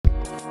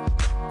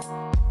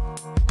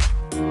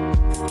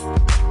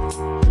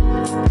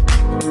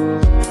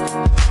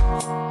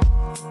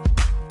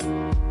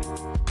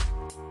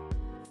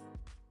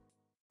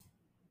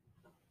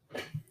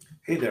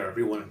there,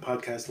 everyone in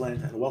podcast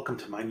land, and welcome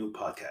to my new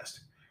podcast.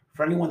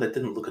 For anyone that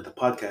didn't look at the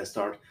podcast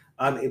art,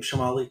 I'm Abe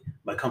Shamali.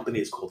 My company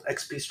is called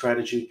XP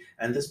Strategy,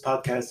 and this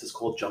podcast is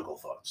called Jungle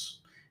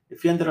Thoughts.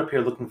 If you ended up here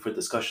looking for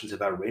discussions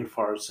about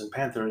rainforests and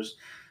panthers,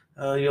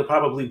 you'll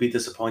probably be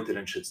disappointed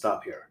and should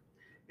stop here.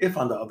 If,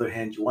 on the other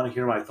hand, you want to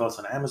hear my thoughts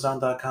on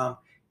Amazon.com,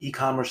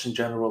 e-commerce in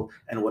general,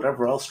 and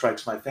whatever else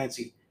strikes my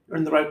fancy, you're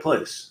in the right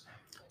place.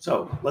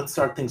 So, let's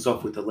start things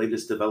off with the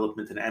latest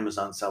development in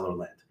Amazon seller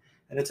land,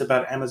 and it's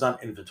about Amazon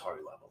inventory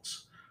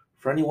levels.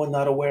 For anyone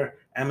not aware,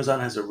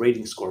 Amazon has a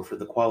rating score for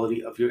the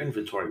quality of your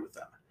inventory with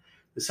them.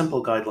 The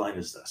simple guideline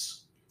is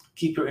this: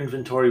 keep your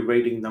inventory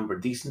rating number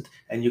decent,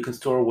 and you can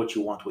store what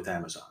you want with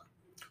Amazon.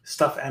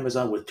 Stuff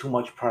Amazon with too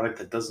much product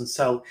that doesn't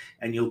sell,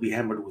 and you'll be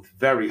hammered with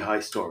very high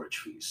storage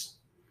fees.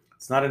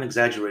 It's not an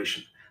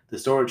exaggeration. The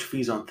storage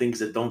fees on things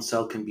that don't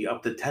sell can be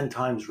up to 10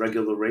 times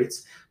regular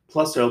rates,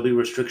 plus there'll be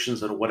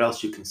restrictions on what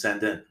else you can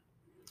send in.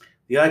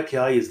 The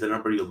IPI is the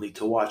number you'll need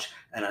to watch,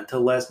 and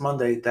until last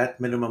Monday, that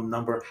minimum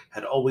number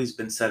had always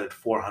been set at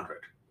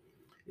 400.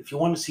 If you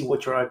want to see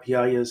what your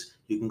IPI is,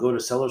 you can go to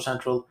Seller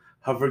Central,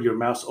 hover your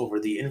mouse over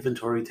the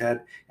Inventory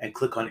tab, and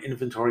click on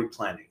Inventory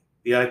Planning.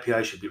 The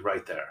IPI should be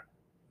right there.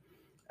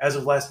 As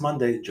of last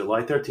Monday,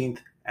 July 13th,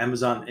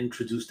 Amazon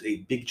introduced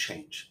a big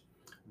change.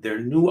 Their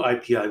new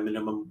IPI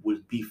minimum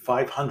would be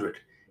 500,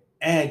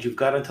 and you've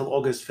got until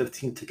August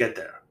 15th to get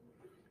there.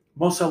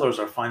 Most sellers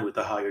are fine with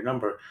the higher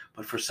number,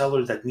 but for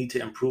sellers that need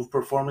to improve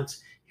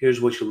performance, here's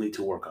what you'll need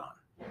to work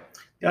on.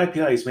 The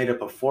IPI is made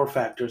up of 4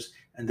 factors,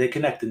 and they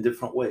connect in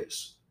different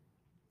ways.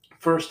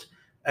 First,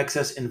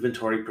 excess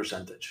inventory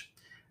percentage.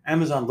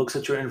 Amazon looks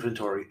at your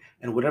inventory,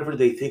 and whatever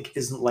they think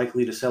isn't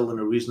likely to sell in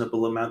a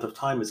reasonable amount of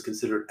time is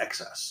considered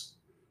excess.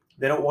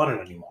 They don't want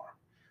it anymore.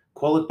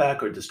 Call it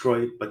back or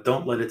destroy it, but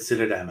don't let it sit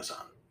at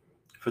Amazon.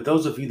 For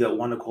those of you that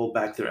want to call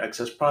back their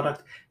excess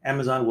product,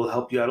 Amazon will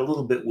help you out a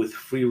little bit with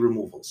free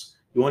removals.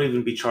 You won't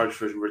even be charged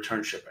for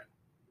return shipping.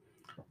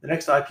 The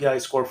next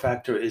IPI score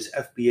factor is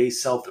FBA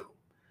sell-through.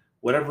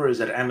 Whatever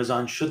is at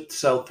Amazon should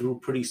sell through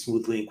pretty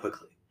smoothly and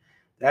quickly.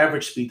 The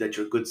average speed that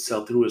your goods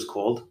sell through is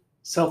called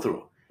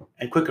sell-through,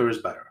 and quicker is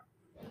better.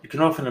 You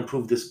can often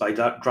improve this by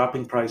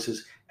dropping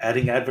prices,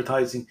 adding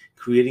advertising,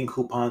 creating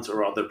coupons,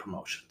 or other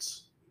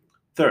promotions.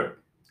 Third,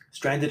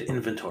 stranded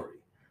inventory.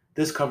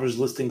 This covers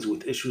listings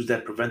with issues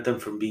that prevent them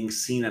from being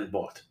seen and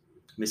bought.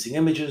 Missing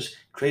images,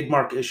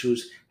 trademark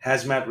issues,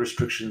 hazmat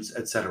restrictions,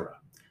 etc.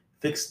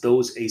 Fix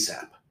those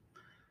ASAP.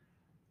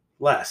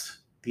 Last,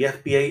 the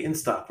FBA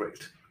in-stock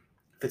rate.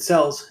 If it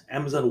sells,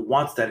 Amazon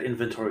wants that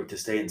inventory to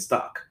stay in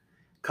stock.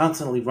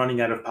 Constantly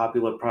running out of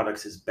popular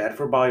products is bad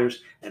for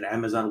buyers, and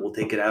Amazon will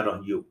take it out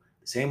on you.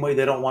 The same way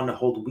they don't want to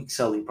hold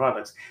weak-selling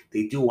products,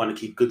 they do want to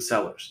keep good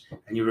sellers,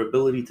 and your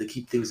ability to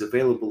keep things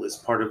available is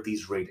part of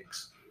these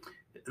ratings.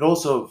 It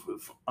also,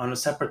 on a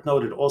separate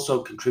note, it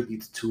also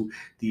contributes to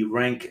the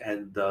rank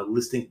and the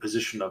listing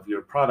position of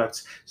your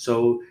products.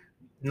 So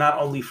not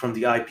only from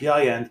the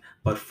IPI end,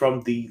 but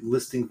from the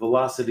listing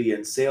velocity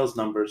and sales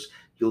numbers,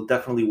 you'll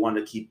definitely want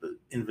to keep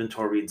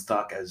inventory in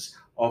stock as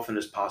often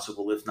as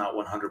possible, if not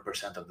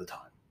 100% of the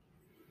time.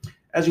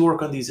 As you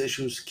work on these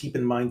issues, keep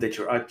in mind that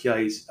your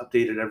IPI is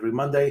updated every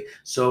Monday,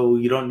 so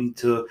you don't need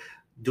to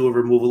do a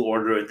removal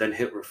order and then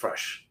hit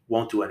refresh.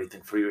 Won't do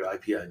anything for your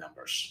IPI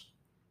numbers.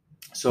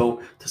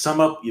 So to sum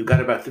up, you've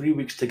got about 3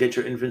 weeks to get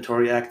your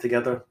inventory act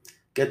together.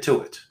 Get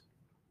to it.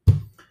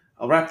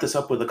 I'll wrap this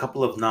up with a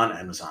couple of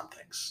non-Amazon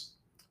things.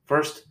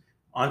 First,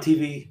 on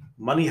TV,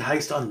 Money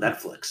Heist on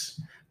Netflix.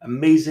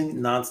 Amazing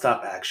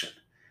nonstop action.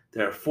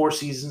 There are 4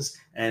 seasons,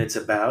 and it's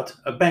about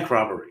a bank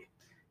robbery.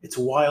 It's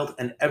wild,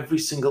 and every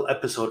single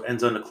episode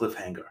ends on a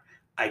cliffhanger.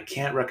 I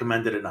can't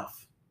recommend it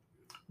enough.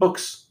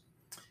 Books.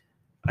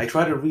 I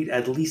try to read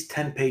at least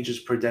 10 pages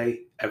per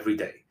day, every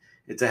day.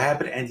 It's a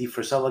habit Andy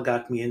Frisella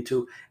got me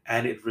into,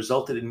 and it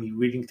resulted in me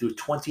reading through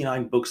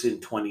 29 books in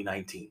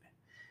 2019.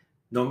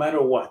 No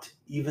matter what,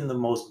 even the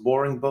most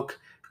boring book,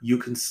 you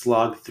can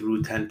slog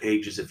through 10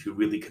 pages if you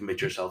really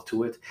commit yourself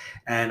to it.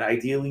 And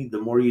ideally,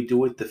 the more you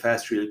do it, the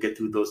faster you'll get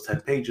through those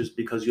 10 pages,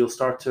 because you'll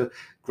start to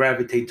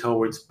gravitate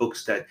towards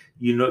books that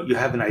you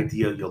have an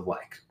idea you'll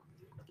like.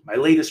 My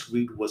latest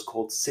read was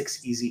called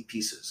 6 Easy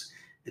Pieces.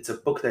 It's a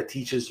book that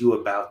teaches you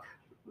about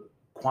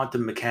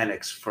quantum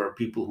mechanics for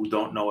people who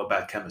don't know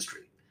about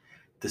chemistry.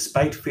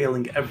 Despite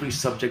failing every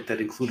subject that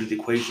included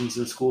equations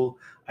in school,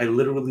 I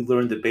literally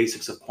learned the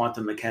basics of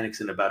quantum mechanics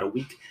in about a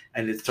week,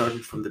 and it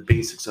started from the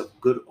basics of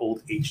good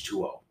old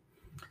H2O.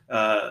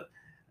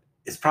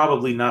 It's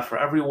probably not for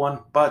everyone,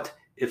 but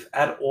if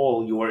at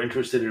all you are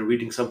interested in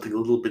reading something a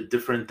little bit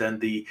different than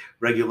the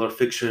regular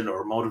fiction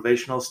or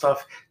motivational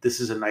stuff, this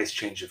is a nice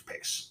change of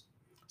pace.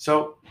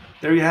 So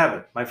there you have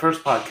it, my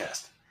first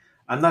podcast.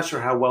 I'm not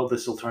sure how well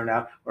this will turn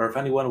out or if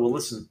anyone will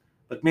listen,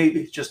 but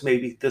maybe, just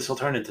maybe, this will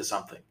turn into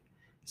something.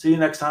 See you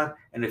next time,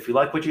 and if you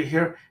like what you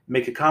hear,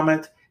 make a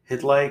comment,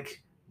 hit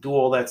like, do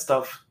all that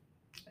stuff,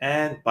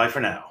 and bye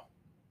for now.